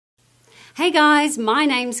Hey guys, my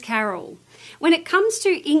name's Carol. When it comes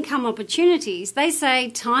to income opportunities, they say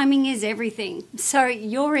timing is everything, so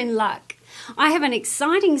you're in luck. I have an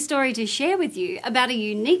exciting story to share with you about a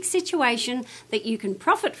unique situation that you can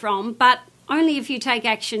profit from, but only if you take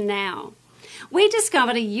action now. We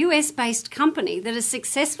discovered a US-based company that has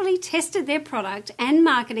successfully tested their product and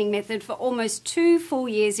marketing method for almost 2 full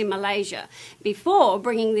years in Malaysia before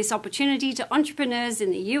bringing this opportunity to entrepreneurs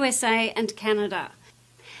in the USA and Canada.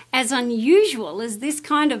 As unusual as this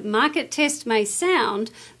kind of market test may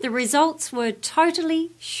sound, the results were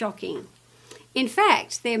totally shocking. In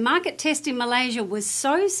fact, their market test in Malaysia was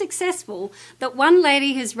so successful that one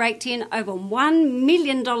lady has raked in over $1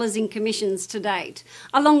 million in commissions to date,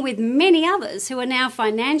 along with many others who are now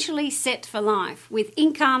financially set for life, with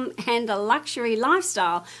income and a luxury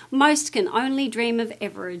lifestyle most can only dream of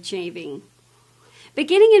ever achieving.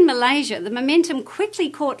 Beginning in Malaysia, the momentum quickly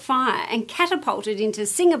caught fire and catapulted into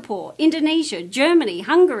Singapore, Indonesia, Germany,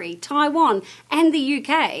 Hungary, Taiwan and the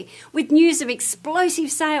UK, with news of explosive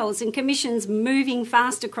sales and commissions moving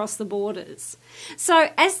fast across the borders.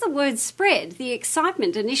 So as the word spread, the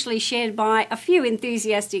excitement initially shared by a few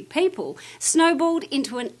enthusiastic people snowballed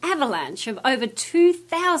into an avalanche of over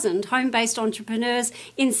 2,000 home-based entrepreneurs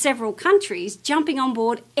in several countries jumping on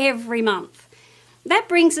board every month. That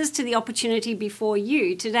brings us to the opportunity before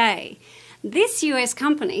you today. This US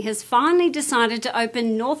company has finally decided to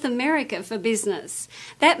open North America for business.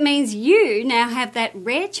 That means you now have that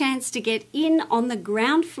rare chance to get in on the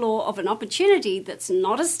ground floor of an opportunity that's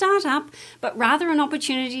not a startup, but rather an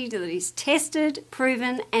opportunity that is tested,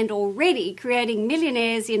 proven, and already creating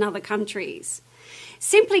millionaires in other countries.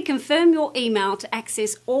 Simply confirm your email to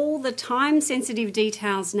access all the time-sensitive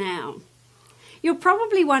details now. You're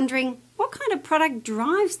probably wondering, what kind of product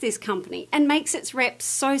drives this company and makes its reps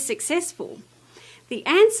so successful? The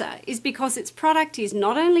answer is because its product is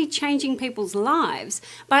not only changing people's lives,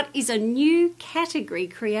 but is a new category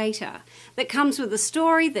creator that comes with a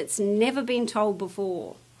story that's never been told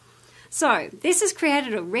before. So, this has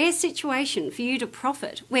created a rare situation for you to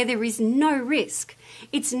profit where there is no risk.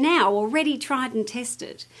 It's now already tried and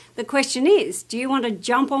tested. The question is, do you want to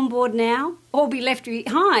jump on board now or be left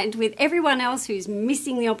behind with everyone else who's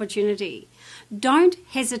missing the opportunity? Don't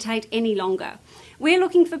hesitate any longer. We're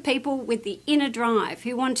looking for people with the inner drive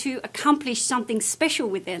who want to accomplish something special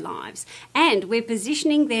with their lives, and we're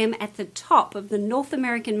positioning them at the top of the North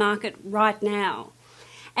American market right now.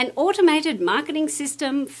 An automated marketing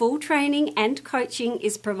system, full training and coaching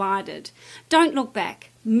is provided. Don't look back.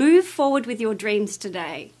 Move forward with your dreams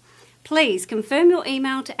today. Please confirm your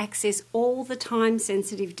email to access all the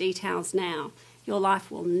time-sensitive details now. Your life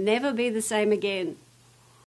will never be the same again.